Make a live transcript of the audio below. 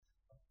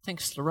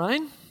Thanks,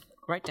 Lorraine.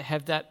 Great to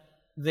have that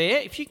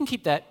there. If you can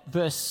keep that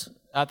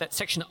that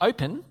section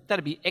open,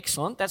 that'd be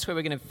excellent. That's where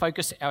we're going to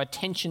focus our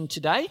attention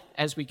today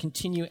as we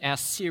continue our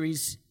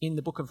series in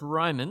the book of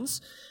Romans.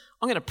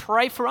 I'm going to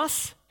pray for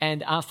us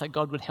and ask that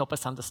God would help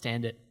us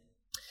understand it.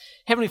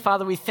 Heavenly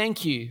Father, we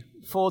thank you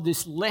for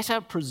this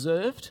letter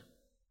preserved.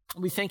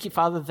 We thank you,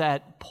 Father,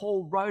 that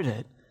Paul wrote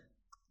it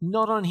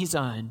not on his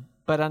own,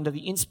 but under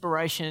the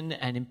inspiration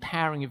and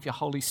empowering of your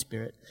Holy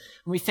Spirit.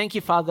 And we thank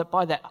you, Father, that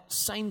by that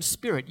same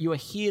Spirit you are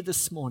here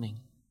this morning.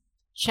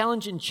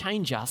 Challenge and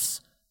change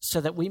us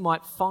so that we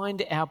might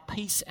find our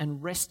peace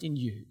and rest in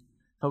you.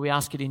 For we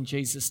ask it in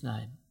Jesus'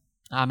 name.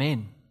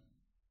 Amen.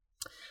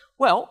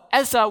 Well,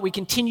 as we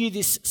continue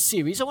this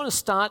series, I want to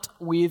start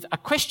with a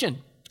question.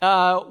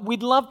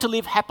 We'd love to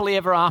live happily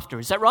ever after.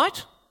 Is that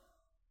right?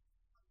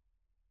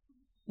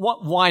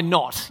 Why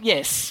not?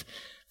 Yes.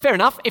 Fair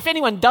enough. If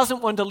anyone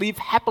doesn't want to live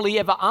happily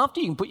ever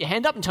after, you can put your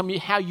hand up and tell me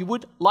how you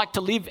would like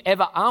to live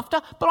ever after.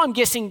 But I'm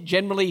guessing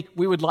generally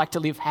we would like to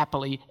live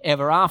happily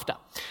ever after.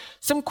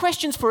 Some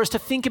questions for us to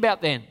think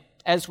about then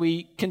as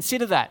we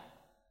consider that.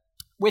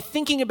 We're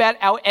thinking about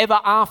our ever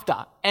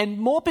after, and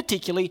more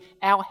particularly,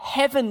 our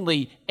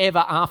heavenly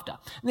ever after.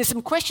 And there's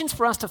some questions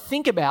for us to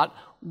think about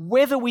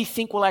whether we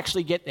think we'll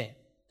actually get there.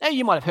 Now,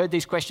 you might have heard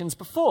these questions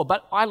before,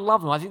 but I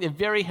love them. I think they're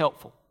very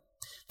helpful.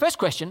 First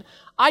question,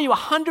 are you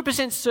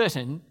 100%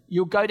 certain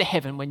you'll go to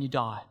heaven when you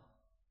die?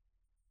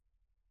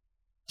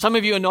 Some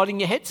of you are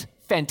nodding your heads.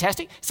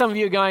 Fantastic. Some of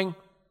you are going...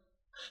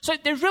 So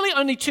there's really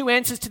only two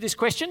answers to this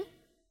question.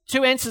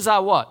 Two answers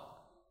are what?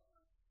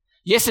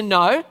 Yes and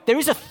no. There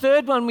is a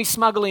third one we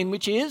smuggle in,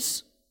 which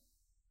is,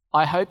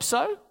 I hope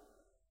so.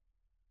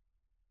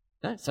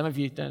 No, some of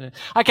you don't know.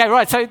 Okay,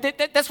 right. So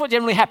that's what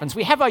generally happens.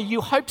 We have a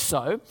you hope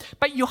so,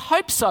 but you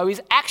hope so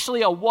is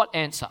actually a what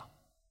answer?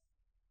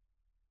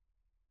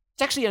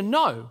 It's actually a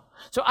no.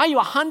 So are you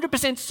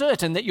 100%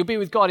 certain that you'll be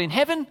with God in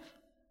heaven?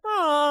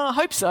 Oh, I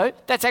hope so.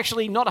 That's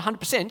actually not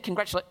 100%.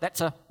 Congratulations.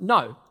 That's a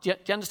no. Do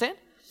you understand?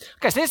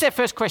 Okay, so there's our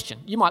first question.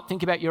 You might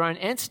think about your own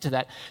answer to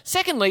that.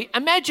 Secondly,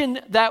 imagine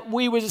that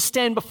we were to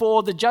stand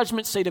before the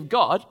judgment seat of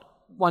God.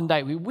 One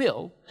day we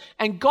will.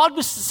 And God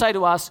was to say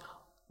to us,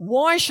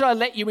 why should I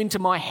let you into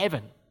my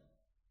heaven?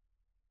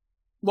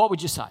 What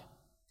would you say?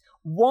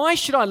 Why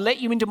should I let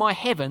you into my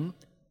heaven?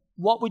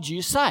 What would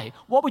you say?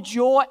 What would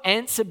your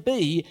answer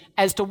be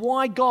as to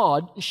why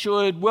God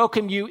should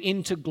welcome you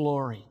into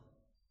glory?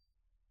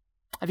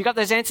 Have you got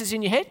those answers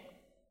in your head?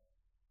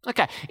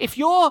 Okay, if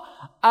you're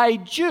a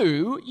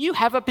Jew, you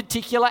have a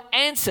particular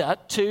answer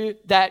to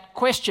that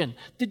question.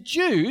 The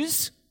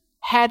Jews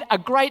had a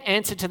great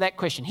answer to that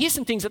question. Here's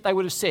some things that they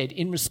would have said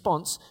in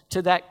response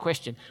to that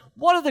question.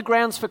 What are the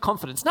grounds for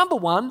confidence? Number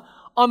one,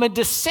 I'm a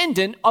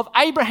descendant of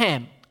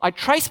Abraham. I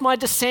trace my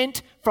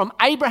descent from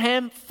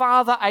Abraham,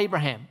 Father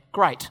Abraham.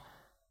 Great.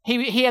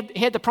 He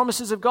had the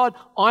promises of God.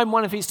 I'm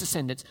one of his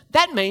descendants.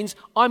 That means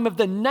I'm of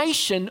the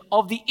nation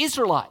of the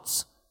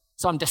Israelites.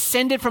 So I'm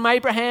descended from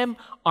Abraham.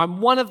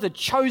 I'm one of the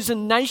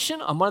chosen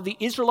nation. I'm one of the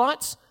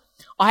Israelites.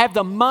 I have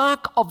the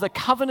mark of the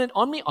covenant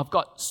on me. I've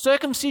got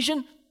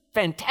circumcision.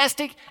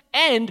 Fantastic.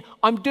 And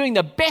I'm doing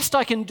the best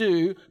I can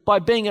do by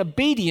being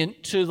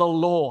obedient to the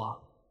law.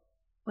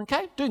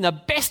 Okay? Doing the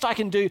best I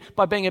can do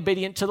by being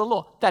obedient to the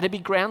law. That'd be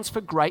grounds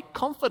for great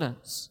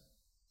confidence.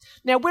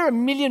 Now, we're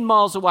 1,000,000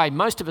 miles away,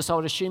 most of us, I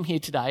would assume here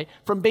today,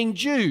 from being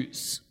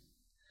Jews.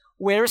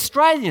 We're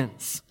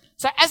Australians.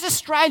 So as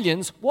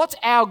Australians, what's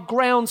our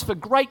grounds for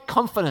great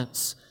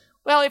confidence?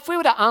 Well, if we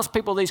were to ask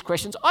people these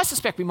questions, I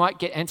suspect we might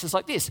get answers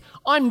like this.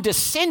 I'm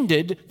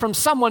descended from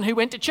someone who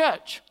went to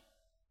church.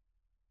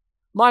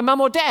 My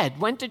mum or dad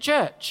went to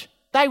church.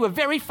 They were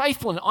very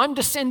faithful and I'm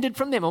descended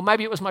from them. Or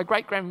maybe it was my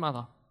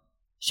great-grandmother.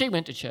 She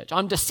went to church.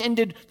 I'm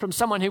descended from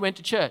someone who went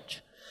to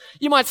church.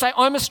 You might say,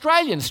 I'm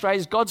Australian.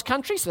 Australia's God's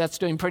country, so that's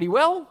doing pretty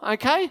well,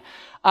 okay?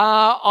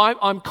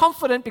 I'm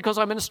confident because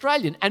I'm an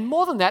Australian. And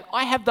more than that,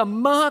 I have the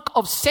mark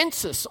of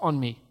census on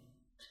me.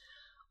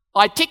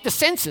 I tick the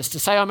census to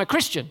say I'm a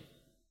Christian,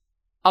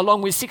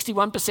 along with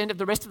 61% of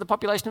the rest of the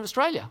population of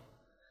Australia.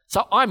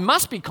 So I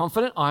must be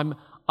confident.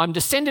 I'm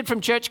descended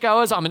from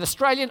churchgoers. I'm an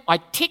Australian. I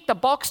tick the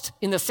box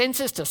in the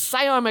census to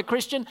say I'm a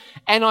Christian,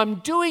 and I'm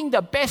doing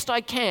the best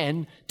I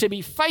can to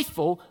be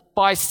faithful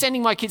by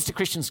sending my kids to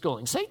Christian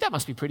schooling. See, that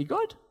must be pretty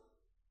good.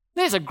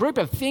 There's a group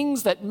of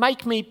things that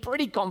make me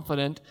pretty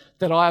confident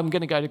that I am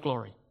going to go to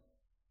glory.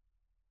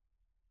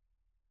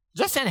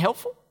 Does that sound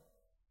helpful?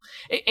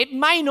 It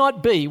may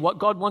not be what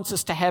God wants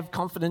us to have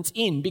confidence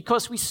in,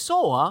 because we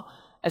saw,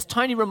 as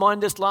Tony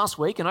reminded us last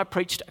week, and I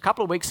preached a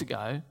couple of weeks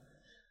ago,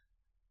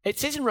 it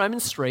says in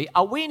Romans 3,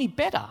 are we any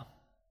better?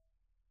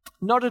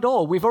 Not at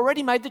all. We've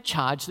already made the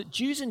charge that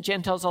Jews and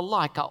Gentiles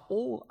alike are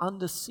all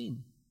under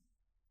sin.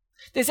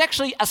 There's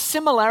actually a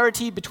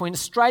similarity between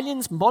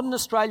Australians, modern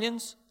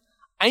Australians,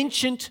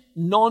 ancient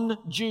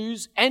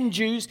non-Jews and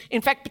Jews.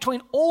 In fact,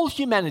 between all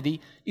humanity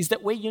is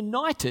that we're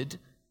united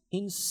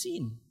in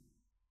sin.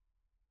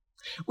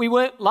 We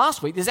weren't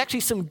last week. There's actually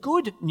some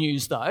good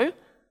news though.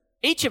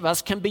 Each of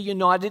us can be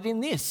united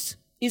in this.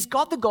 Is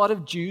God the God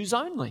of Jews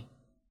only?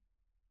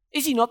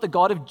 Is he not the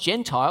God of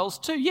Gentiles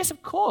too? Yes,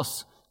 of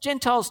course,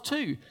 Gentiles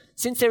too,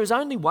 since there is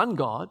only one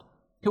God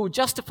who will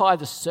justify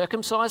the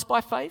circumcised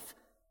by faith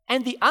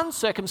and the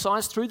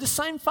uncircumcised through the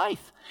same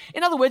faith.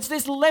 In other words,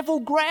 there's level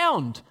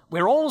ground.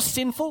 We're all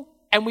sinful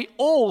and we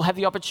all have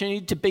the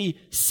opportunity to be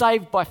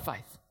saved by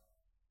faith.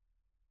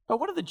 But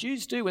what do the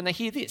Jews do when they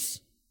hear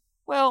this?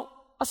 Well,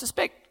 I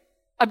suspect,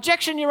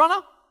 objection, Your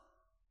Honour.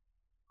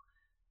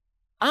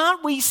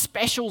 Aren't we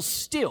special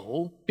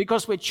still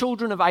because we're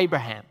children of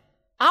Abraham?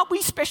 Aren't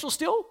we special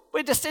still?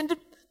 We're descended.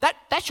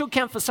 That should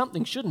count for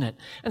something, shouldn't it?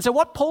 And so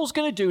what Paul's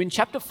going to do in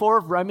chapter 4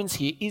 of Romans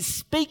here is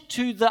speak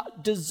to the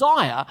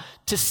desire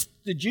to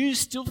the Jews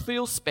still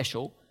feel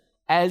special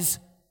as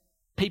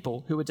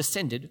people who are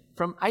descended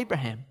from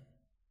Abraham.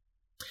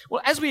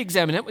 Well, as we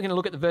examine it, we're going to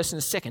look at the verse in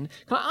a second.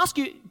 Can I ask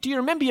you, do you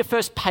remember your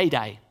first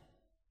payday?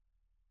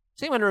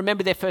 Does anyone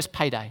remember their first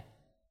payday?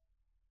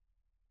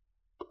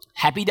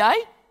 Happy day?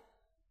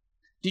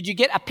 Did you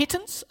get a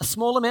pittance, a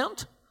small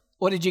amount,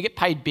 or did you get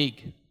paid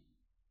big?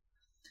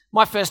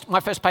 My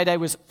first payday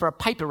was for a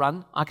paper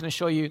run. I can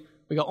assure you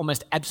we got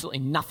almost absolutely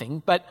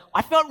nothing, but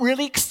I felt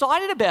really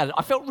excited about it.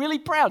 I felt really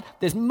proud.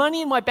 There's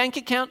money in my bank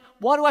account.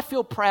 Why do I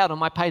feel proud on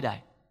my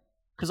payday?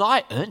 Because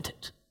I earned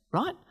it,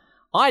 right?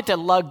 I had to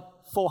lug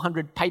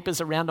 400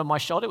 papers around on my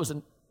shoulder. It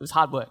was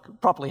hard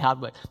work, properly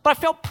hard work. But I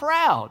felt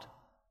proud.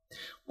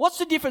 What's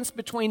the difference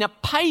between a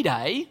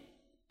payday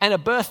and a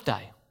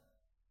birthday?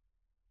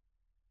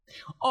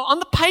 On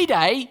the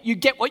payday, you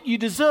get what you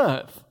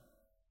deserve.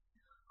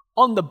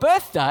 On the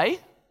birthday,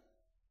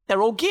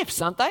 they're all gifts,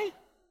 aren't they?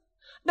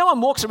 No one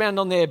walks around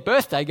on their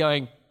birthday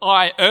going,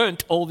 I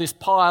earned all this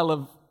pile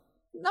of...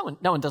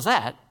 No one does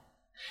that.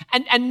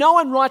 And no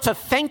one writes a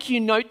thank you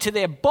note to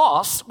their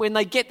boss when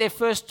they get their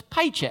first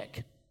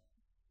paycheck.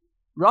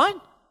 Right?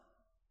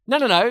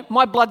 No.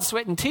 My blood,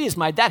 sweat and tears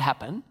made that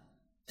happen.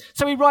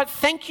 So we write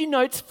thank you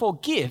notes for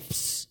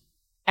gifts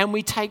and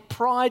we take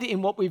pride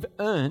in what we've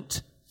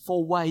earned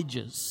for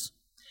wages.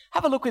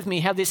 Have a look with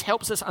me how this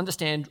helps us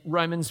understand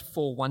Romans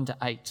 4,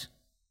 1-8.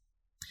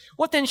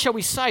 What then shall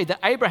we say that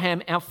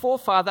Abraham, our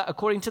forefather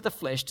according to the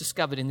flesh,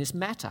 discovered in this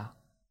matter?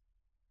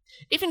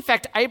 If in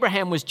fact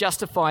Abraham was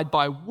justified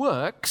by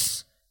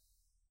works,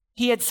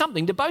 he had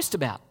something to boast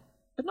about,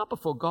 but not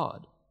before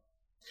God.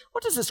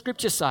 What does the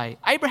scripture say?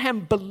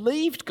 Abraham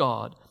believed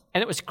God,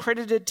 and it was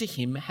credited to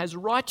him as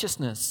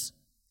righteousness.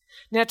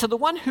 Now to the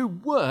one who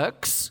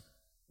works,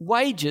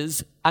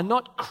 wages are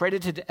not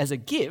credited as a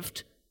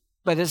gift,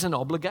 but as an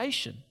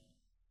obligation.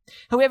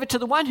 However, to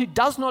the one who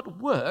does not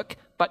work,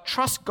 but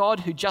trusts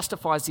God who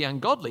justifies the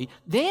ungodly,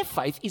 their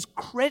faith is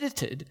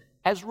credited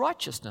as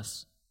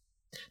righteousness.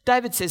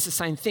 David says the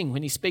same thing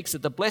when he speaks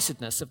of the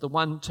blessedness of the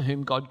one to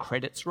whom God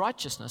credits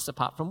righteousness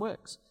apart from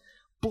works.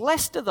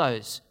 Blessed are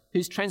those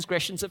whose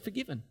transgressions are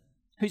forgiven,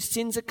 whose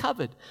sins are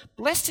covered.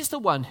 Blessed is the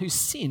one whose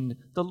sin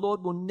the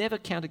Lord will never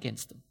count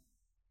against them.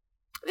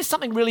 There's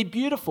something really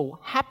beautiful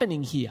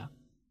happening here.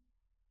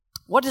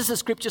 What does the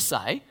scripture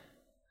say?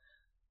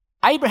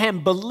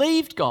 Abraham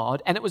believed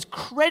God and it was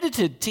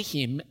credited to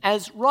him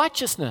as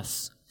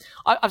righteousness.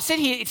 I've said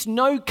here it's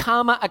no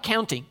karma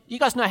accounting. You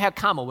guys know how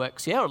karma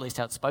works, yeah? Or at least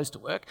how it's supposed to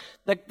work.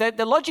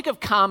 The logic of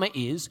karma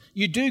is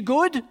you do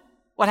good,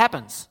 what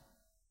happens?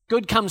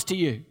 Good comes to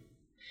you.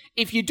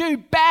 If you do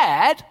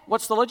bad,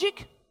 what's the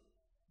logic?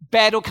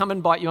 Bad will come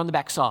and bite you on the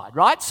backside,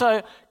 right?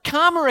 So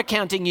karma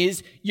accounting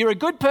is you're a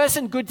good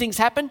person, good things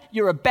happen.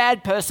 You're a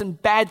bad person,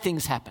 bad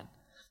things happen.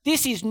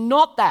 This is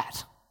not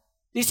that.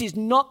 This is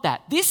not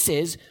that. This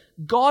says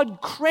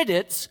God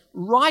credits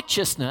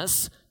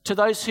righteousness to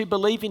those who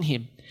believe in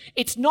him.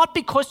 It's not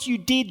because you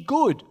did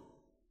good.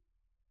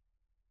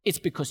 It's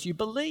because you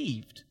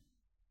believed.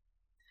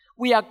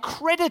 We are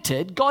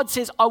credited. God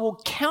says, I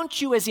will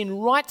count you as in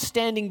right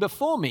standing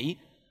before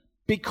me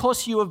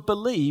because you have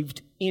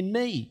believed in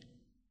me.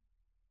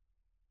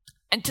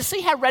 And to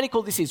see how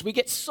radical this is, we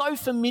get so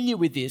familiar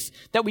with this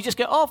that we just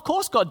go, oh, of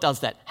course God does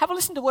that. Have a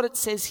listen to what it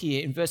says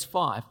here in verse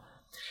 5.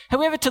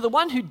 However, to the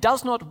one who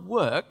does not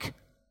work,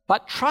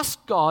 but trusts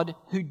God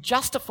who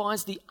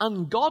justifies the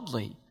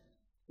ungodly,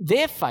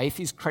 their faith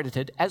is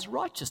credited as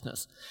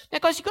righteousness. Now,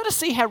 guys, you've got to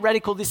see how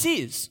radical this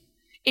is.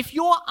 If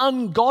you're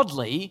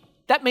ungodly,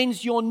 that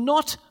means you're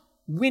not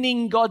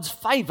winning God's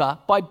favour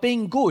by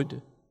being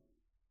good.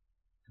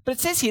 But it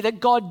says here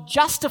that God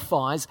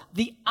justifies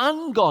the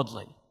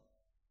ungodly.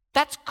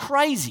 That's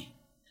crazy.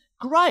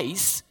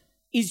 Grace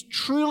is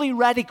truly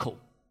radical.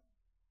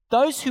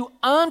 Those who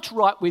aren't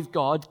right with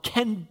God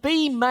can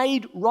be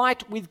made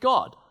right with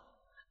God.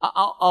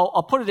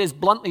 I'll put it as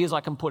bluntly as I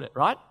can put it,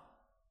 right?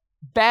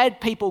 Bad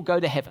people go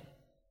to heaven.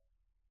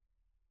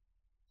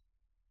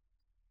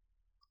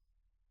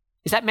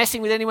 Is that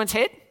messing with anyone's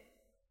head?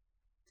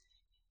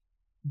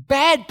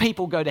 Bad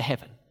people go to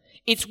heaven.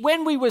 It's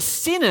when we were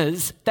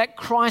sinners that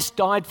Christ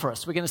died for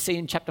us. We're going to see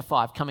in chapter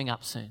 5 coming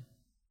up soon.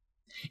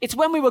 It's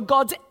when we were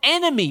God's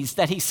enemies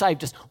that he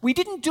saved us. We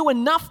didn't do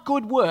enough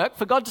good work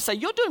for God to say,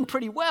 you're doing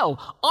pretty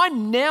well.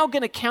 I'm now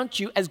going to count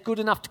you as good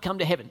enough to come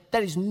to heaven.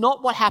 That is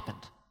not what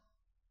happened.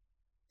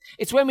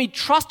 It's when we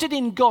trusted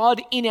in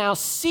God in our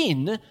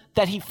sin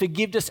that he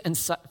forgave us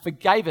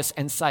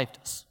and saved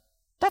us.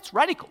 That's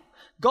radical.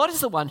 God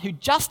is the one who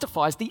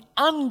justifies the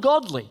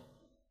ungodly.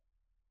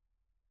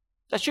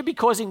 That should be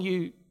causing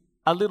you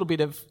a little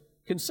bit of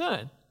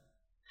concern.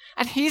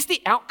 And here's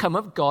the outcome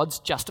of God's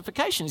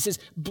justification. He says,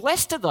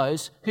 blessed are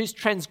those whose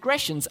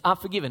transgressions are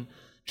forgiven.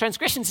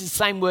 Transgressions is the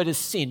same word as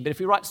sin, but if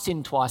we write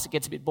sin twice, it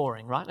gets a bit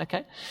boring, right?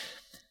 Okay.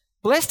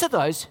 Blessed are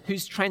those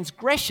whose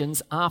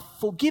transgressions are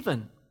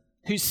forgiven,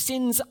 whose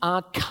sins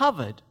are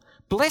covered.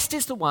 Blessed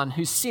is the one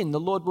whose sin the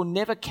Lord will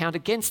never count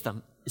against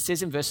them. It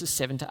says in verses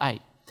 7 to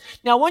 8.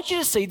 Now, I want you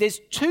to see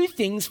there's two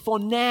things for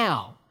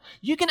now.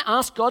 You can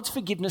ask God's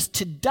forgiveness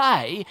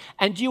today,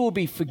 and you will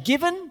be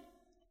forgiven,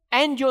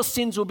 and your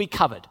sins will be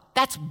covered.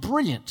 That's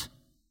brilliant.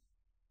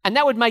 And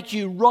that would make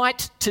you right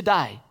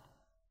today.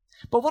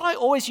 But what I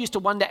always used to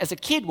wonder as a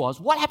kid was,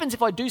 what happens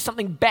if I do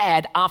something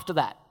bad after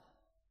that?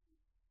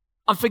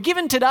 I'm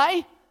forgiven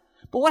today,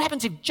 but what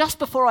happens if just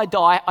before I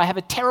die, I have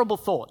a terrible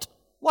thought?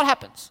 What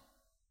happens?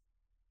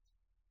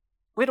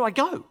 Where do I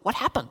go? What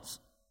happens?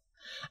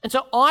 And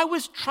so I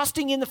was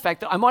trusting in the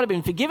fact that I might have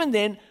been forgiven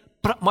then,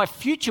 but my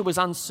future was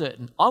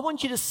uncertain. I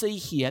want you to see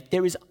here,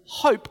 there is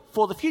hope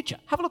for the future.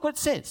 Have a look what it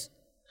says.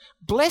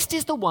 Blessed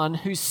is the one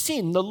whose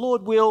sin the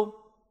Lord will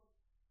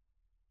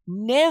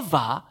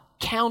never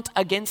count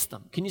against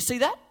them. Can you see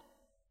that?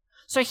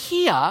 So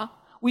here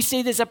we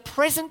see there's a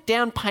present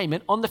down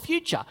payment on the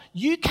future.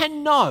 You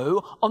can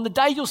know on the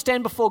day you'll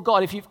stand before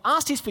God, if you've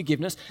asked his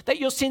forgiveness, that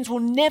your sins will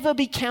never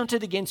be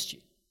counted against you.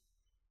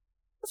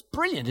 That's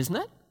brilliant, isn't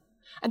it?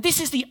 And this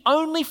is the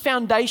only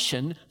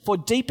foundation for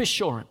deep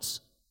assurance.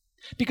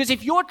 Because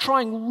if you're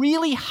trying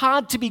really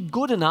hard to be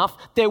good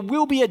enough, there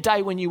will be a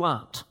day when you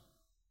aren't.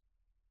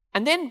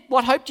 And then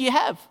what hope do you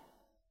have?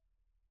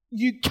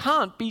 You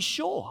can't be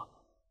sure.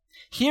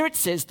 Here it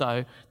says,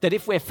 though, that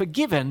if we're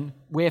forgiven,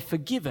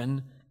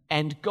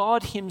 and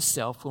God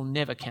himself will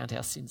never count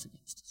our sins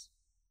against us.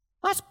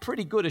 That's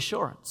pretty good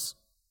assurance.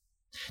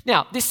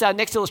 Now, this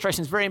next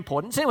illustration is very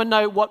important. Does anyone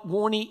know what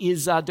Warnie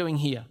is doing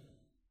here?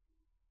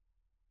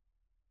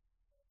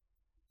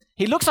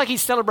 He looks like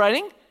he's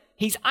celebrating.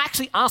 He's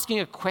actually asking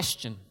a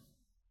question.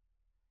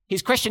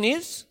 His question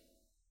is,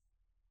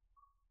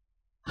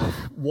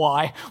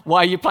 why?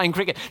 Why are you playing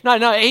cricket?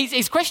 No,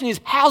 his question is,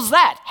 how's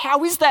that?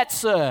 How is that,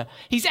 sir?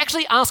 He's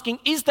actually asking,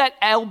 is that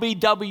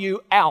LBW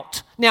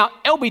out? Now,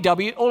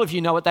 LBW, all of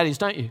you know what that is,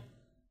 don't you?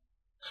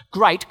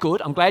 Great,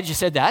 good. I'm glad you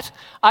said that.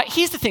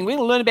 Here's the thing. We're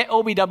going to learn about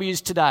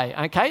LBWs today,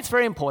 okay? It's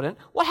very important.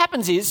 What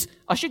happens is,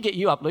 I should get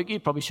you up, Luke. You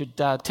probably should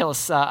tell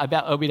us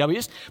about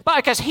LBWs. But,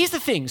 okay, so here's the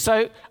thing.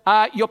 So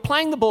you're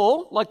playing the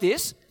ball like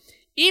this.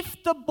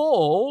 If the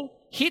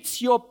ball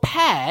hits your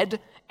pad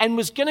and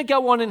was going to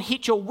go on and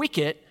hit your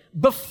wicket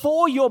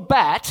before your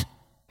bat,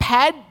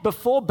 pad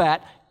before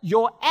bat,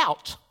 you're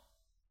out.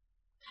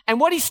 And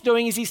what he's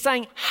doing is he's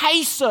saying,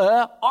 hey,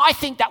 sir, I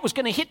think that was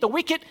going to hit the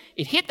wicket.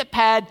 It hit the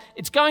pad.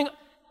 It's going...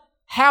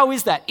 How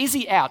is that? Is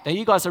he out? Now,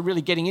 you guys are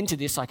really getting into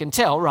this, I can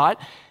tell, right?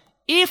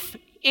 If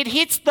it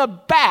hits the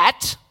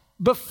bat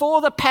before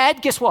the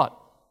pad, guess what?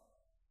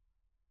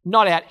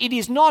 Not out. It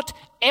is not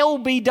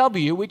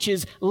LBW, which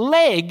is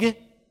leg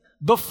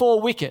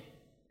before wicket.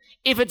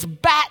 If it's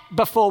bat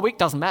before wicket,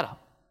 doesn't matter.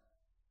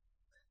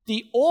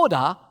 The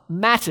order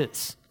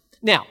matters.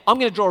 Now, I'm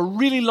going to draw a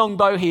really long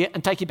bow here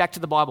and take you back to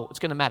the Bible. It's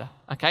going to matter.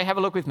 Okay, have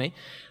a look with me.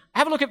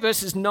 Have a look at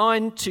verses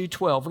 9 to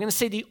 12. We're going to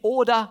see the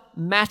order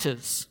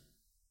matters.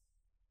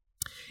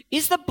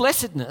 Is the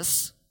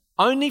blessedness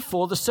only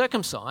for the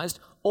circumcised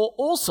or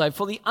also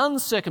for the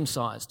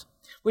uncircumcised?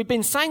 We've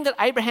been saying that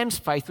Abraham's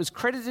faith was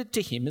credited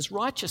to him as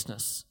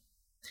righteousness.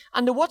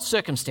 Under what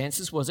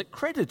circumstances was it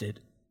credited?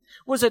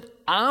 Was it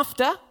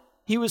after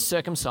he was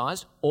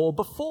circumcised or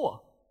before?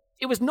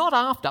 It was not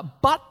after,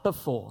 but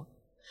before.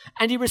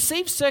 And he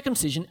received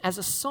circumcision as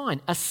a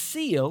sign, a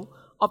seal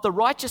of the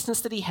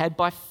righteousness that he had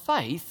by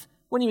faith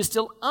when he was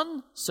still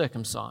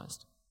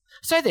uncircumcised.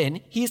 So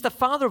then, he is the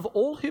father of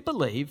all who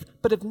believe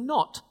but have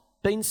not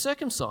been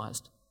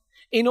circumcised,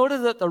 in order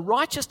that the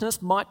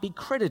righteousness might be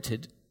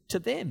credited to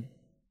them.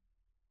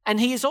 And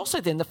he is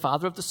also then the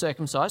father of the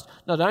circumcised,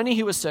 not only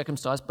who was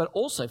circumcised, but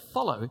also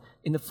follow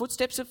in the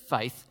footsteps of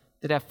faith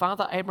that our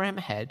father Abraham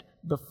had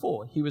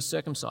before he was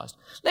circumcised.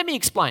 Let me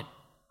explain.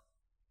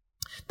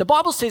 The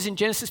Bible says in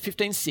Genesis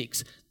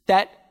 15:6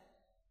 that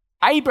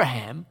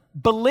Abraham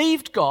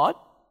believed God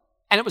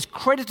and it was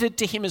credited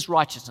to him as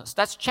righteousness.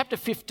 That's chapter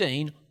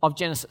 15 of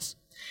Genesis.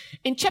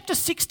 In chapter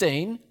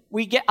 16,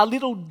 we get a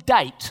little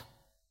date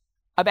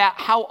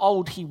about how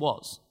old he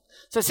was.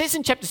 So it says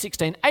in chapter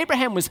 16,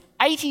 Abraham was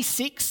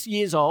 86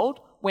 years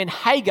old when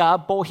Hagar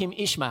bore him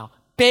Ishmael.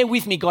 Bear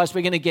with me, guys,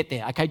 we're going to get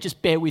there, okay?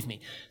 Just bear with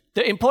me.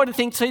 The important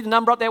thing, see the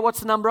number up there?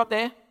 What's the number up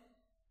there?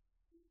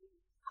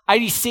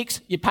 86,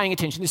 you're paying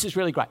attention. This is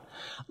really great.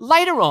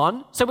 Later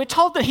on, so we're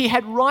told that he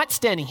had right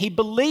standing. He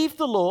believed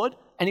the Lord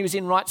and he was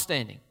in right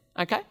standing.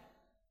 Okay?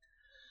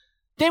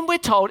 Then we're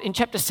told in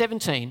chapter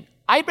 17,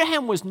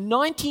 Abraham was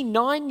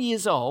 99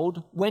 years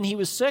old when he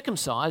was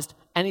circumcised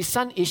and his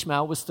son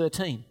Ishmael was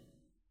 13.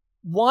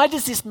 Why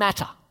does this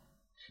matter?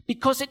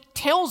 Because it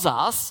tells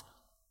us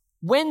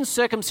when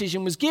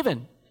circumcision was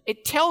given.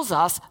 It tells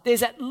us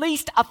there's at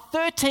least a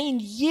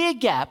 13-year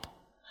gap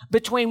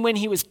between when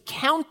he was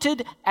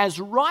counted as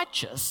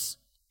righteous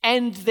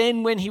and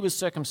then when he was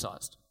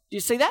circumcised. Do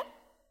you see that?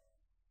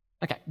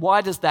 Okay,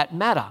 why does that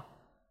matter?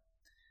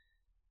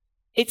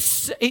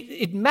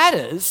 It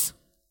matters.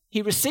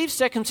 He received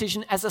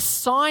circumcision as a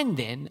sign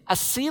then, a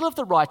seal of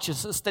the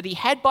righteousness that he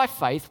had by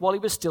faith while he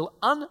was still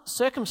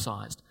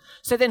uncircumcised.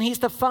 So then he's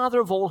the father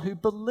of all who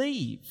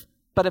believe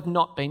but have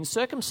not been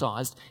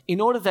circumcised,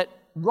 in order that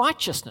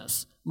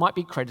righteousness might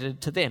be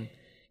credited to them.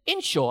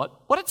 In short,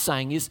 what it's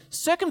saying is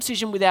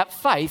circumcision without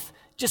faith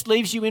just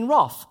leaves you in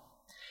wrath.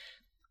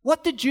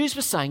 What the Jews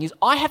were saying is,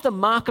 I have the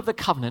mark of the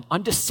covenant.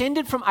 I'm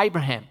descended from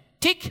Abraham.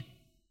 Tick.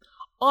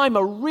 I'm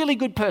a really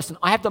good person.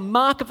 I have the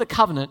mark of the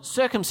covenant,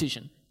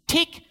 circumcision.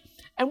 Tick.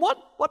 And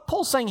what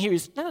Paul's saying here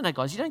is, no,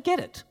 guys, you don't get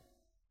it.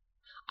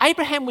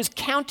 Abraham was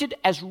counted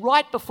as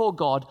right before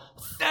God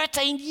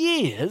 13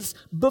 years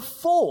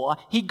before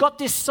he got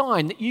this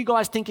sign that you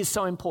guys think is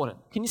so important.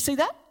 Can you see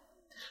that?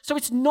 So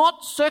it's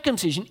not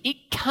circumcision.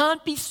 It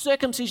can't be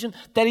circumcision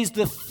that is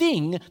the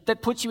thing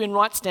that puts you in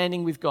right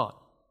standing with God,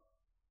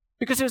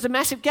 because there was a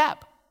massive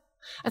gap.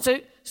 And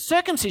so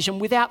circumcision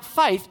without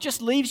faith just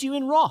leaves you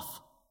in wrath.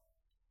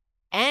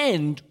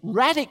 And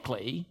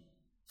radically,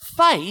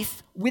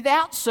 faith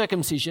without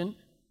circumcision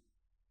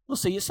will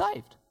see you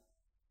saved.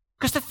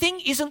 Because the thing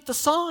isn't the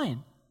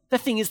sign. The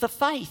thing is the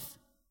faith.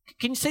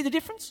 Can you see the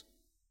difference?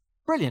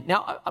 Brilliant.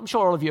 Now, I'm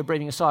sure all of you are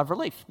breathing a sigh of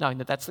relief knowing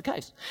that that's the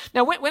case.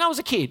 Now, when I was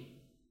a kid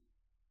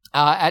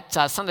at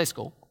Sunday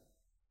school,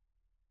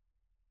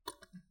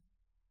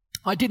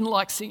 I didn't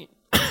like singing.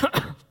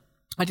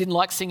 I didn't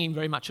like singing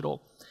very much at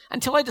all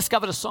until I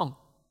discovered a song.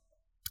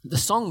 The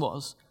song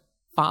was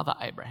Father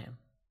Abraham.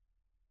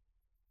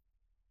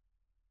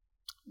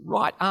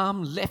 Right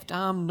arm, left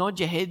arm, nod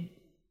your head,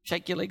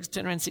 shake your legs,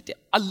 turn around, sit down.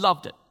 I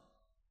loved it.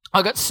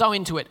 I got so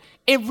into it.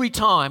 Every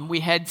time we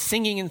had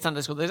singing in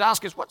Sunday school, they'd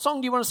ask us, what song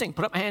do you want to sing?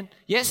 Put up my hand.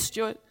 Yes,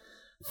 Stuart.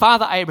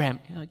 Father Abraham.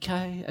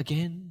 Okay,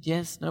 again,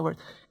 yes, no worries.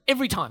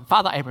 Every time,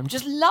 Father Abraham.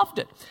 Just loved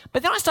it.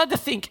 But then I started to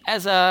think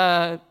as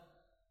a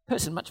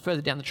person much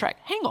further down the track,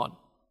 hang on.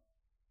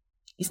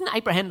 Isn't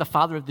Abraham the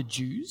father of the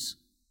Jews?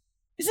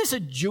 Is this a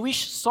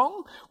Jewish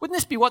song? Wouldn't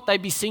this be what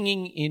they'd be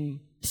singing in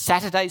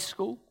Saturday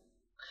school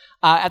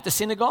at the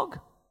synagogue?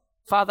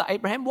 Father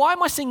Abraham. Why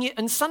am I singing it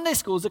in Sunday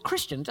school as a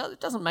Christian? It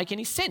doesn't make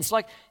any sense.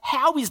 Like,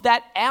 how is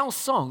that our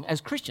song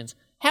as Christians?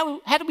 How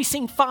do we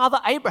sing Father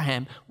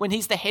Abraham when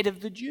he's the head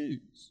of the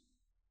Jews?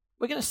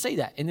 We're going to see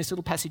that in this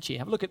little passage here.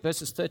 Have a look at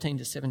verses 13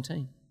 to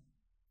 17.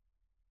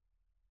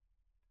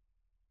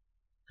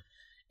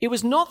 It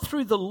was not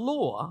through the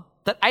law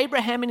that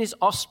Abraham and his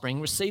offspring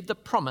received the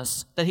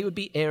promise that he would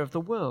be heir of the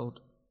world,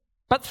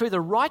 but through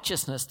the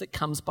righteousness that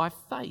comes by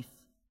faith.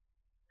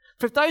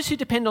 For if those who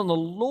depend on the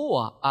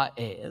law are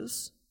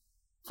heirs,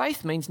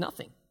 faith means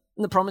nothing,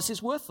 and the promise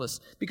is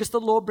worthless, because the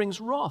law brings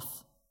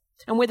wrath.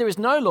 And where there is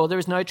no law, there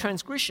is no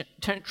transgression.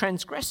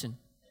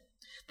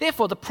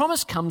 Therefore, the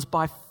promise comes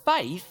by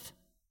faith,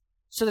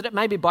 so that it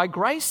may be by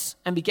grace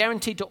and be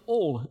guaranteed to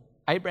all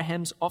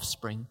Abraham's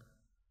offspring,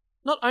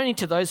 not only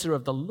to those who are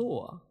of the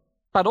law,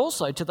 but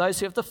also to those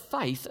who have the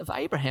faith of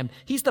Abraham.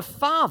 He's the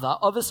father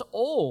of us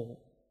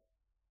all.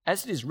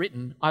 As it is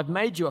written, I've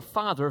made you a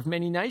father of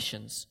many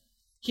nations.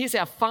 He is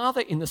our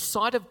Father in the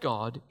sight of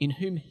God, in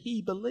whom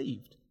he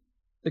believed,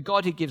 the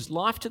God who gives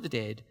life to the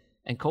dead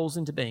and calls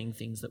into being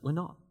things that were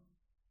not.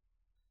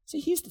 See,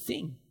 here's the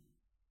thing.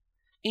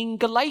 In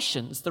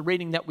Galatians, the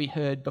reading that we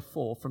heard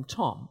before from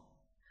Tom,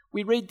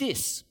 we read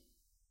this.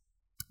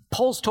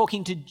 Paul's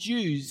talking to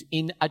Jews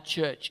in a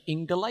church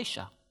in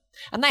Galatia,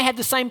 and they had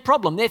the same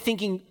problem. They're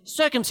thinking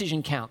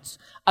circumcision counts,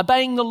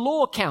 obeying the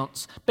law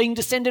counts, being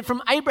descended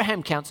from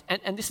Abraham counts,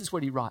 and this is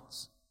what he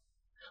writes.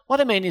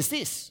 What I mean is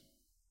this.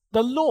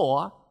 The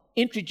law,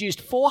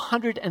 introduced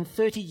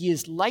 430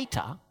 years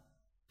later,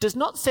 does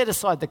not set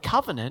aside the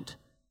covenant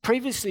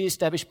previously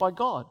established by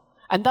God,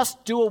 and thus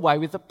do away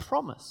with the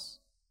promise.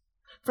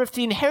 For if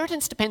the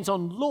inheritance depends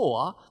on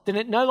law, then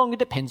it no longer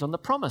depends on the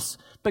promise.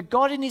 But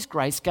God in his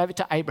grace gave it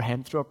to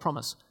Abraham through a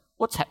promise.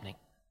 What's happening?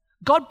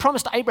 God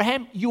promised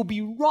Abraham, you'll be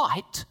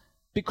right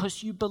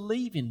because you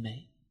believe in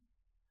me.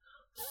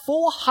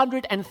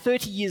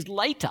 430 years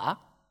later,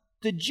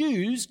 the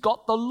Jews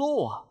got the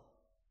law.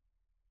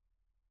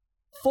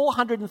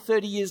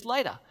 430 years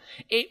later.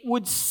 It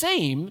would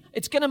seem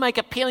it's going to make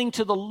appealing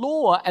to the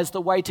law as the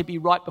way to be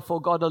right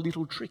before God a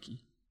little tricky.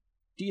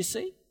 Do you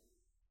see?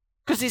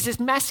 Because there's this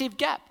massive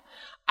gap.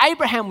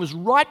 Abraham was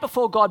right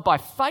before God by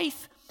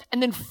faith,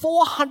 and then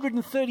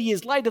 430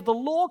 years later, the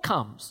law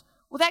comes.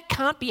 Well, that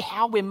can't be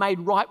how we're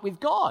made right with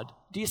God.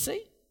 Do you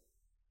see?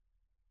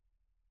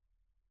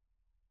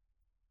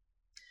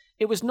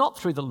 It was not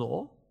through the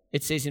law,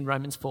 it says in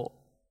Romans 4,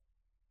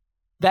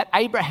 that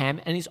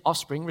Abraham and his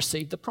offspring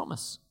received the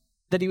promise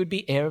that he would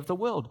be heir of the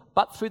world,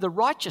 but through the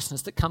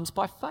righteousness that comes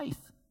by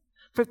faith.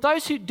 For if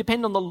those who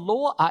depend on the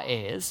law are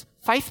heirs,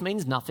 faith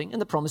means nothing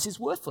and the promise is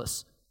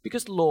worthless,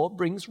 because law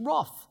brings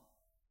wrath.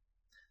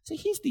 So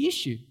here's the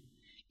issue.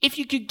 If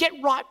you could get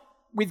right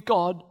with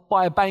God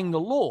by obeying the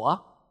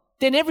law,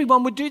 then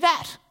everyone would do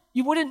that.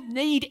 You wouldn't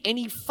need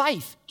any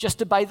faith,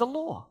 just obey the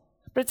law.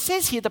 But it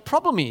says here the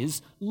problem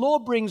is law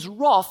brings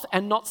wrath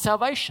and not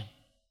salvation.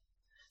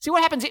 See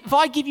what happens if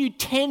I give you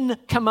 10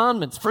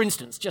 commandments, for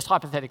instance, just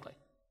hypothetically,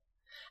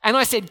 and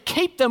I said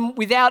keep them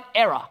without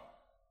error.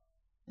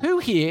 Who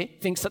here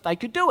thinks that they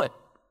could do it?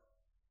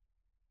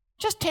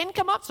 Just 10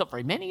 commandments, not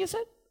very many, is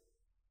it?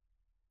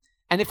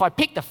 And if I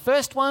pick the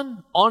first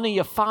one, honour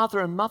your father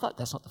and mother,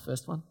 that's not the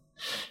first one.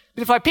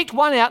 But if I picked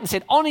one out and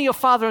said, honour your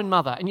father and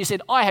mother, and you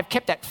said, I have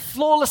kept that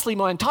flawlessly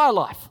my entire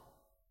life,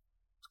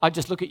 I'd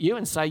just look at you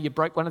and say you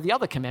broke one of the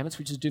other commandments,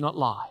 which is do not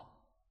lie.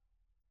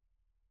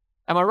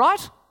 Am I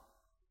right?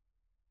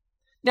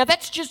 Now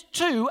that's just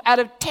 2 out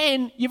of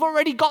 10. You've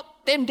already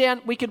got them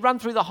down. We could run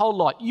through the whole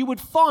lot. You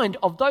would find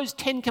of those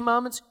 10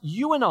 commandments,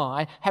 you and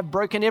I have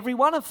broken every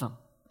one of them.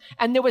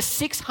 And there were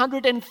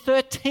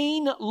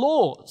 613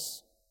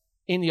 laws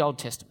in the Old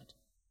Testament.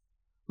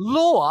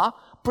 Law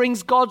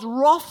brings God's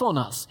wrath on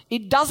us.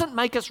 It doesn't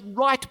make us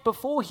right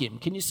before him.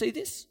 Can you see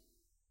this?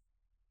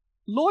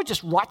 Law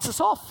just writes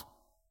us off.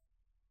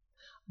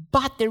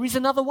 But there is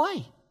another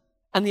way.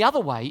 And the other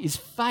way is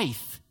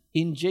faith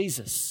in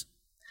Jesus.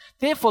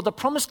 Therefore, the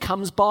promise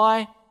comes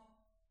by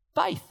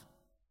faith,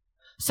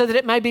 so that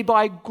it may be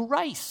by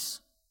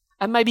grace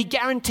and may be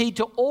guaranteed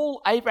to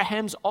all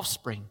Abraham's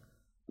offspring,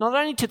 not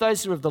only to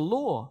those who are of the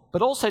law,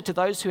 but also to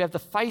those who have the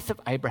faith of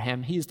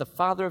Abraham. He is the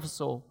father of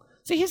us all.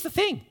 See, here's the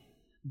thing.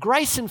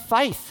 Grace and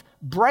faith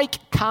break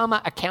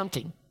karma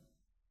accounting.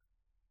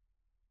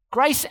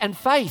 Grace and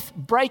faith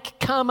break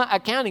karma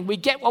accounting. We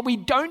get what we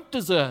don't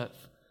deserve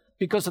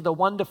because of the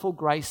wonderful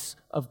grace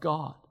of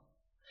God.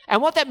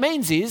 And what that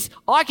means is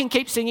I can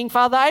keep singing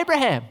Father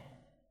Abraham.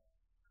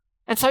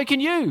 And so can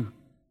you.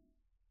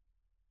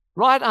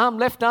 Right arm,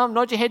 left arm,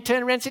 nod your head,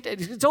 turn around, sit.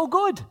 It's all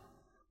good.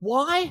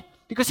 Why?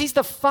 Because he's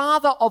the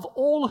father of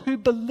all who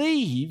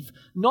believe,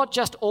 not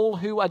just all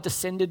who are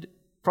descended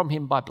from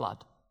him by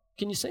blood.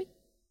 Can you see?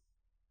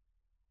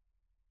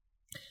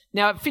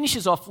 Now it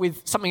finishes off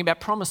with something about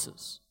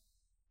promises.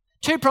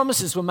 2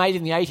 promises were made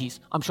in the 80s.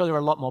 I'm sure there are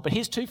a lot more, but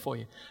here's 2 for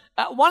you.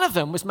 One of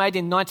them was made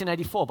in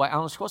 1984 by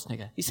Arnold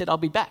Schwarzenegger. He said, I'll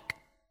be back.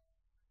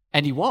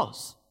 And he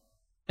was.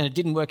 And it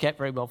didn't work out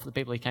very well for the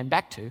people he came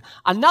back to.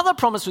 Another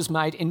promise was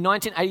made in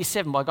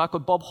 1987 by a guy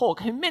called Bob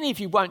Hawke, who many of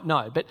you won't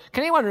know. But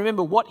can anyone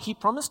remember what he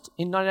promised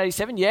in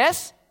 1987?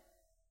 Yes?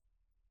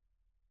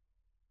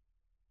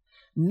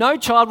 No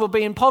child will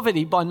be in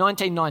poverty by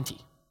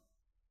 1990.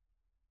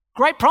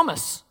 Great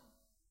promise.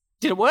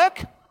 Did it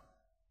work?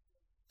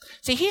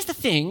 See, here's the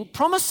thing.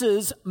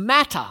 Promises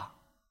matter.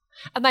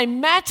 And they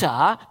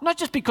matter not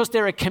just because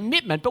they're a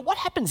commitment, but what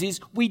happens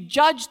is we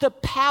judge the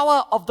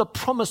power of the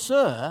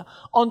promisor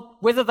on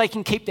whether they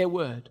can keep their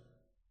word.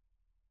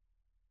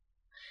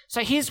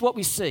 So here's what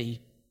we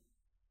see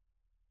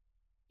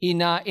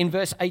in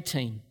verse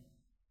 18.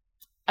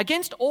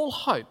 Against all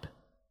hope,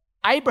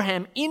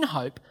 Abraham in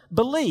hope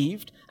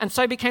believed and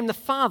so became the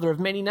father of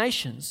many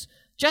nations.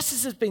 Just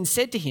as has been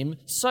said to him,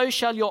 so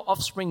shall your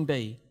offspring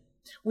be.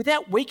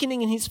 Without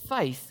weakening in his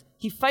faith,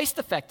 he faced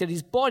the fact that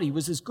his body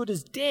was as good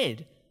as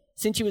dead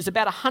since he was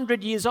about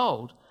 100 years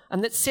old,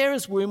 and that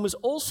Sarah's womb was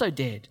also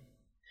dead.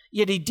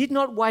 Yet he did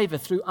not waver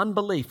through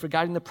unbelief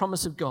regarding the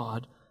promise of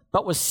God,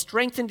 but was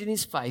strengthened in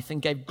his faith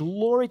and gave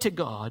glory to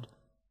God,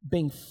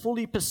 being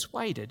fully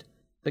persuaded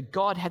that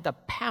God had the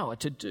power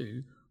to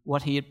do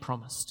what he had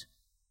promised.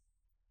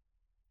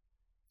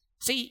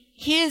 See,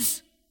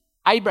 here's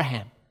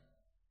Abraham.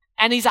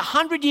 And he's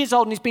 100 years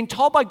old and he's been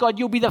told by God,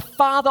 you'll be the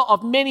father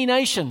of many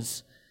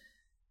nations.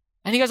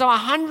 And he goes, I'm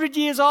 100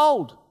 years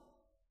old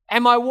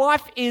and my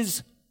wife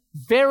is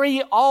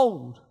very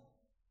old.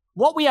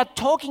 What we are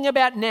talking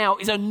about now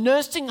is a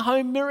nursing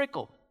home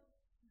miracle.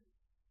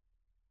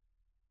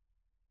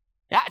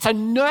 Yeah, it's a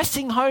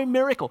nursing home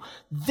miracle.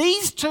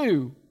 These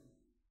 2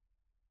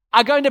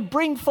 are going to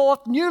bring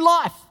forth new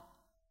life.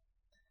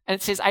 And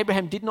it says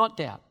Abraham did not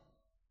doubt.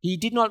 He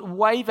did not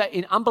waver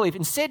in unbelief.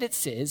 Instead, it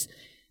says,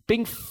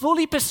 being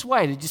fully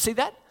persuaded, you see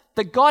that?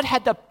 That God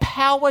had the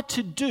power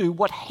to do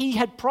what he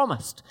had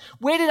promised.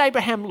 Where did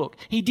Abraham look?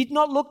 He did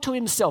not look to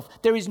himself.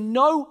 There is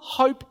no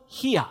hope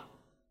here.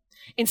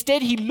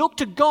 Instead, he looked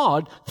to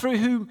God through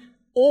whom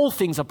all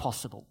things are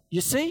possible.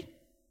 You see?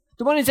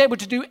 The one who's able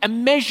to do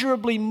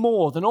immeasurably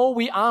more than all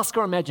we ask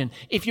or imagine.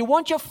 If you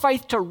want your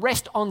faith to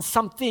rest on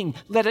something,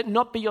 let it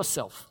not be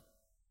yourself.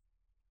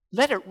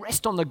 Let it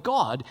rest on the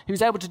God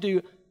who's able to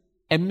do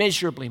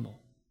immeasurably more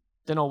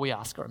than all we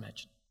ask or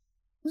imagine.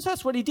 And so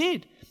that's what he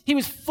did. He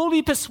was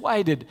fully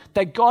persuaded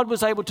that God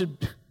was able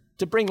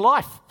to bring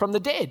life from the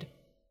dead,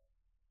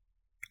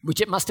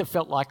 which it must have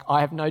felt like,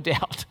 I have no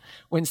doubt,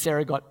 when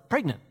Sarah got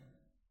pregnant.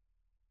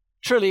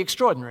 Truly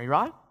extraordinary,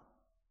 right?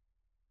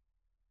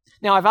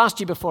 Now, I've asked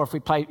you before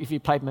if you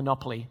played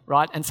Monopoly,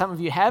 right? And some of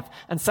you have,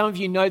 and some of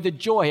you know the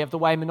joy of the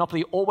way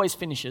Monopoly always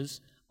finishes,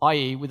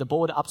 i.e. with a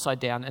board upside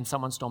down and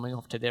someone storming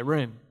off to their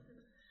room.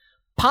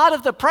 Part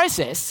of the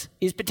process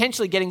is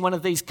potentially getting one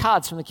of these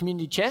cards from the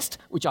community chest,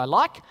 which I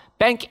like.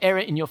 Bank error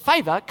in your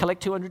favour,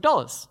 collect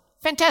 $200.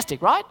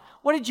 Fantastic, right?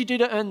 What did you do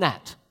to earn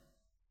that?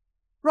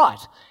 Right.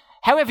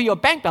 However, your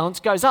bank balance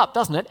goes up,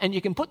 doesn't it? And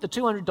you can put the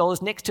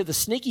 $200 next to the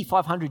sneaky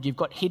 $500 you've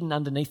got hidden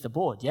underneath the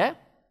board, yeah?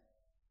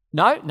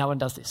 No? No one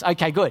does this.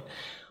 Okay, good.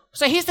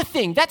 So here's the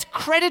thing. That's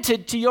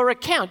credited to your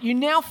account. You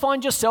now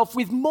find yourself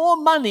with more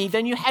money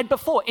than you had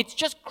before. It's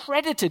just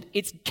credited.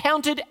 It's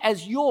counted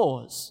as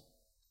yours.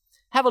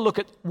 Have a look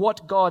at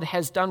what God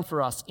has done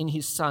for us in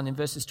his Son in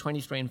verses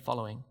 23 and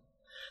following.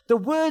 The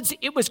words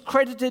 "it was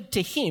credited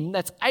to him,"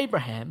 that's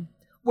Abraham,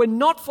 were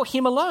not for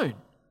him alone,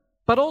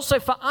 but also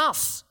for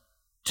us,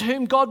 to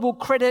whom God will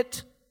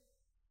credit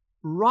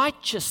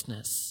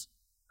righteousness.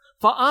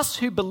 For us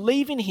who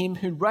believe in him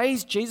who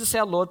raised Jesus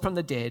our Lord from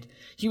the dead,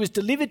 he was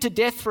delivered to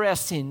death for our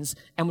sins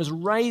and was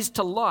raised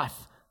to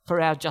life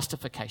for our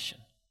justification.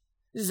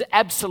 This is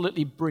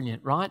absolutely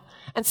brilliant, right?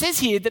 And it says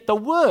here that the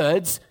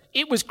words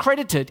 "it was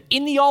credited"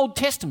 in the Old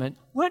Testament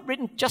weren't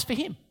written just for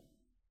him.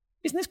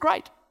 Isn't this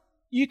great?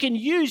 You can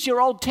use your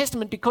Old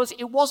Testament because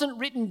it wasn't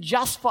written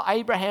just for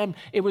Abraham,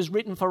 it was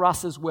written for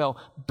us as well.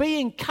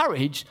 Be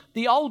encouraged,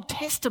 the Old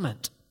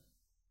Testament,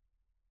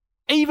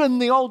 even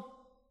the Old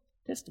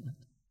Testament,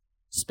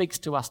 speaks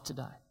to us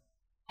today.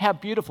 How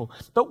beautiful.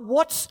 But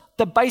what's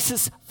the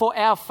basis for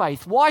our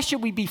faith? Why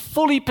should we be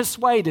fully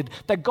persuaded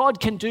that God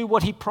can do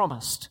what he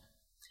promised?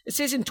 It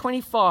says in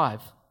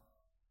 25,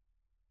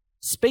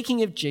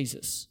 speaking of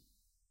Jesus,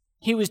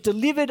 he was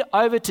delivered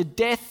over to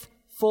death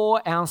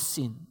for our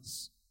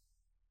sins.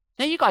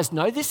 Now you guys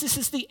know this. This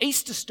is the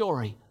Easter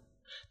story.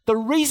 The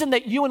reason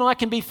that you and I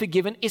can be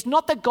forgiven is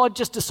not that God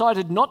just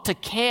decided not to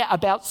care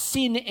about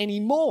sin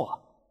anymore.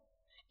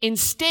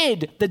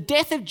 Instead, the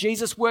death of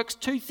Jesus works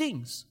two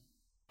things: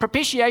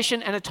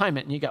 propitiation and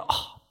atonement. And you go,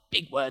 oh,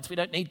 big words. We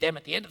don't need them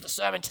at the end of the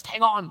sermon. Just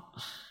hang on.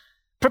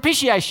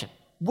 Propitiation.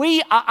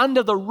 We are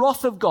under the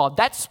wrath of God.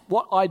 That's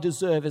what I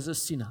deserve as a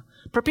sinner.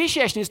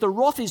 Propitiation is the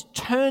wrath is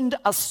turned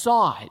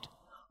aside.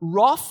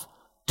 Wrath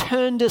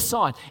turned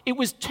aside. It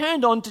was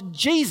turned on to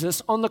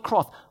Jesus on the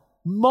cross.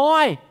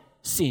 My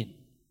sin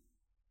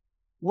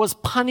was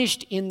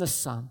punished in the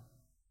Son.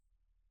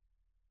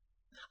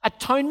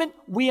 Atonement,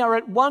 we are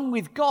at one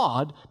with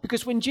God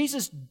because when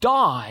Jesus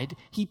died,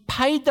 he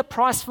paid the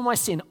price for my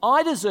sin.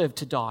 I deserved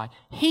to die.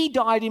 He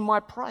died in my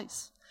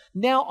place.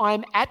 Now I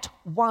am at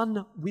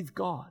one with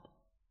God.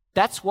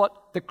 That's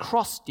what the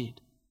cross did.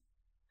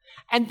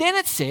 And then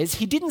it says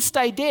he didn't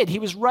stay dead. He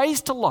was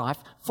raised to life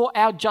for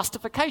our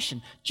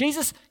justification.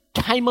 Jesus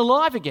came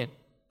alive again.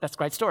 That's a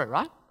great story,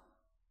 right?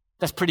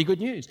 That's pretty good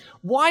news.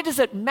 Why does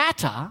it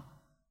matter?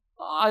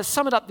 I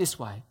sum it up this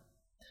way.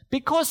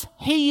 Because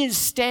he is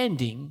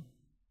standing,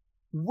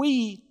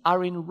 we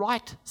are in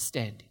right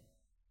standing.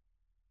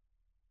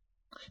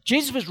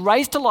 Jesus was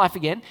raised to life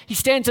again. He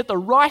stands at the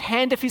right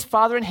hand of his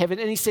Father in heaven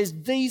and he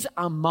says, "These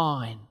are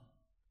mine.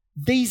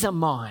 These are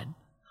mine.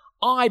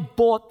 I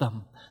bought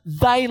them.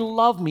 They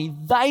love me.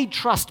 They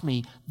trust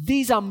me.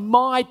 These are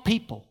my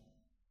people."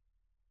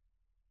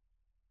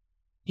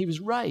 He was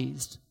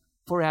raised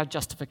for our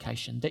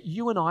justification, that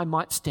you and I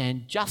might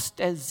stand just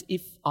as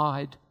if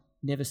I'd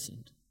never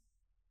sinned.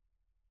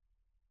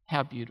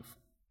 How beautiful.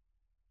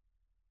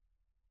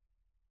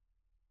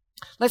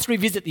 Let's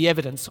revisit the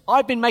evidence.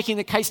 I've been making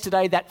the case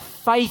today that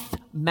faith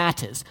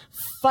matters.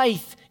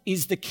 Faith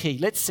is the key.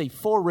 Let's see,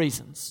 4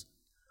 reasons.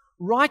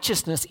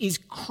 Righteousness is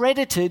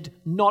credited,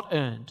 not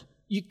earned.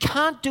 You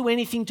can't do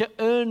anything to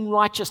earn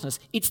righteousness.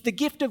 It's the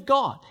gift of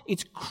God.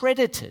 It's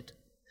credited.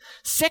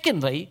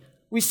 Secondly,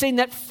 we've seen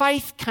that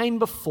faith came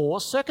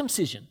before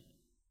circumcision.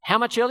 How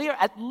much earlier?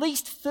 At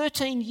least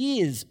 13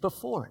 years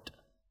before it.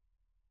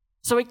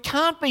 So it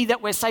can't be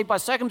that we're saved by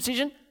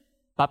circumcision,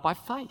 but by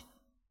faith.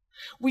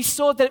 We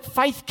saw that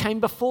faith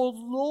came before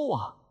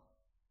law.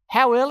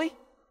 How early?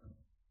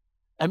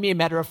 A mere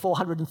matter of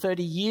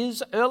 430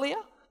 years earlier.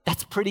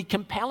 That's pretty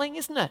compelling,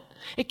 isn't it?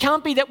 It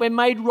can't be that we're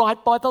made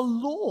right by the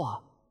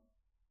law.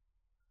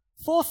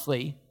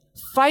 Fourthly,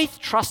 faith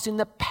trusts in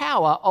the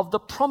power of the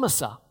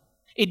promiser.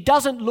 It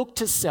doesn't look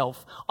to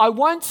self. I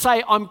won't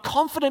say I'm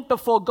confident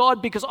before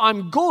God because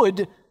I'm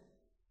good.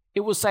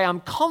 It will say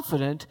I'm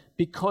confident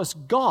because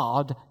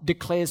God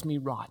declares me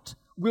right.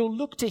 We'll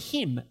look to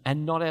him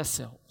and not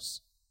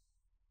ourselves.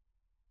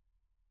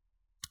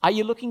 Are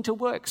you looking to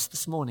works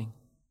this morning?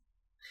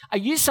 Are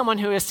you someone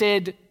who has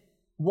said,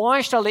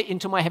 "Why should I let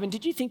into my heaven?"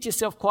 Did you think to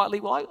yourself quietly,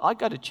 "Well, I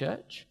go to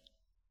church.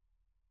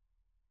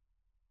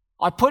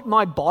 I put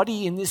my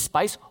body in this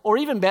space," or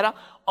even better,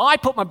 "I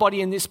put my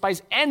body in this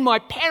space and my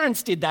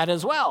parents did that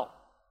as well."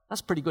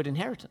 That's pretty good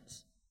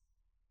inheritance.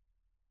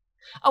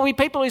 Are we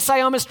people who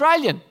say, "I'm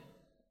Australian.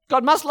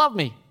 God must love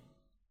me"?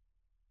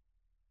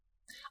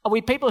 Are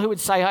we people who would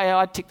say, "Hey,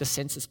 I tick the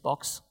census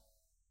box.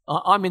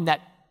 I'm in that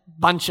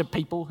bunch of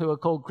people who are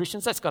called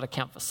Christians. That's got to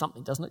count for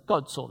something, doesn't it?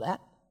 God saw that."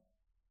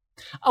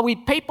 Are we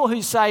people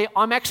who say,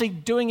 "I'm actually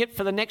doing it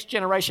for the next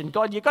generation.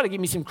 God, you've got to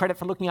give me some credit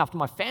for looking after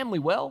my family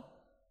well"?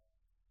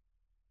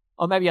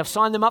 Or maybe I've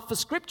signed them up for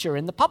scripture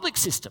in the public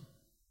system.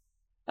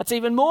 That's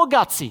even more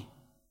gutsy.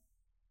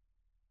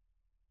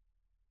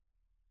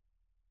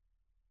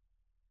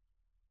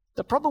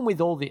 The problem with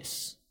all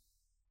this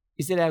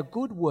is that our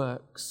good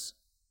works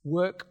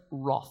work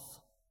wrath.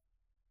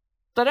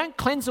 They don't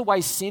cleanse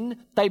away sin.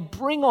 They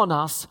bring on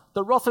us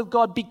the wrath of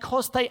God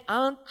because they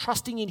aren't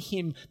trusting in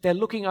Him. They're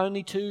looking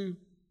only to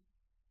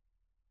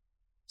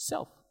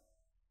self.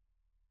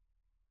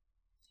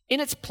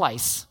 In its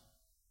place,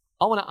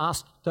 I want to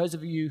ask those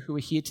of you who are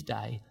here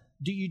today,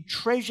 do you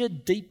treasure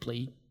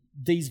deeply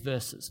these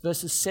verses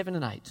 7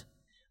 and 8?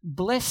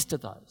 Blessed are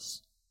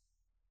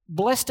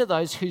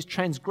those whose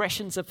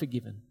transgressions are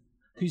forgiven,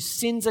 whose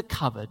sins are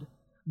covered.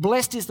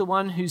 Blessed is the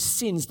one whose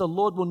sins the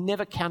Lord will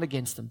never count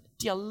against them.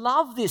 Do you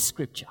love this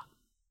scripture?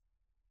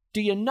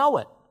 Do you know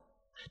it?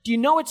 Do you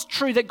know it's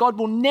true that God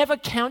will never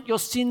count your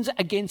sins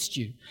against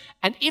you?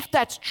 And if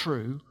that's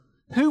true,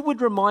 who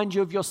would remind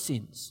you of your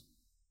sins?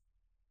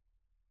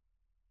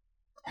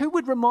 Who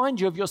would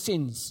remind you of your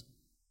sins?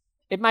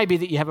 It may be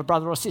that you have a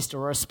brother or sister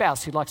or a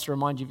spouse who likes to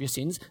remind you of your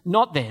sins,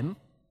 not them.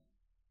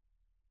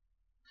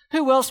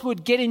 Who else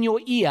would get in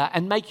your ear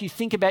and make you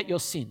think about your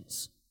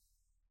sins?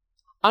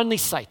 Only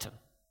Satan.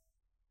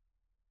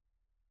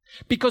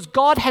 Because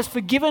God has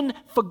forgiven,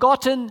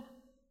 forgotten,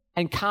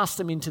 and cast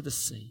them into the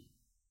sea.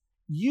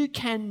 You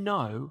can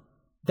know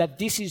that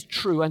this is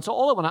true. And so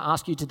all I want to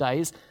ask you today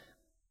is,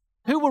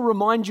 who will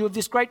remind you of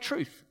this great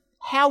truth?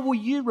 How will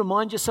you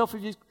remind yourself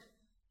of this?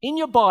 In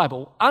your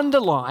Bible,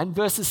 underline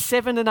verses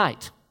 7 and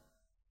 8.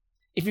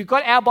 If you've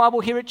got our Bible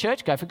here at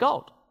church, go for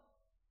gold.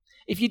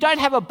 If you don't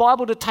have a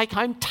Bible to take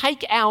home,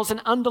 take ours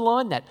and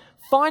underline that.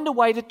 Find a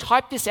way to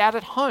type this out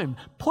at home.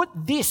 Put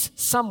this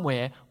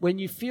somewhere when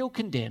you feel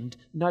condemned.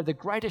 Know the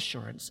great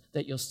assurance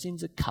that your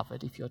sins are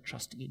covered if you're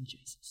trusting in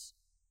Jesus.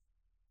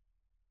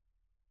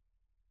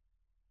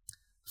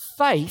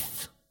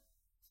 Faith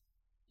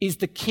is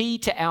the key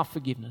to our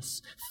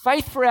forgiveness.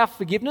 Faith for our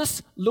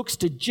forgiveness looks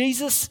to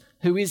Jesus,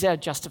 who is our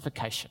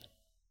justification.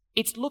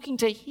 It's looking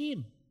to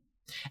Him.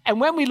 And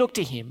when we look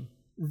to Him,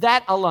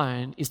 that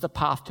alone is the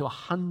path to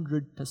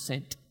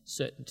 100%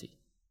 certainty,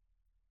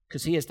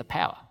 because He has the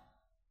power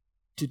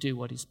to do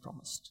what is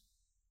promised.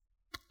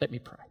 Let me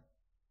pray.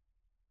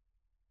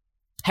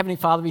 Heavenly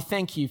Father, we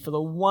thank You for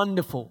the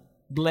wonderful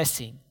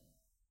blessing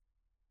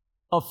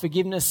of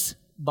forgiveness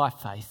by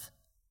faith.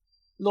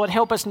 Lord,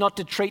 help us not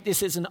to treat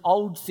this as an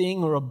old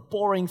thing or a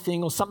boring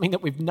thing or something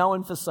that we've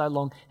known for so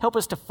long. Help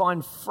us to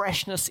find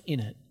freshness in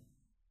it.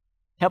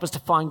 Help us to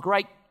find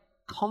great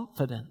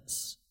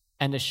confidence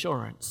and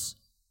assurance.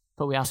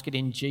 For we ask it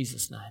in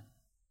Jesus' name.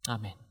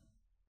 Amen.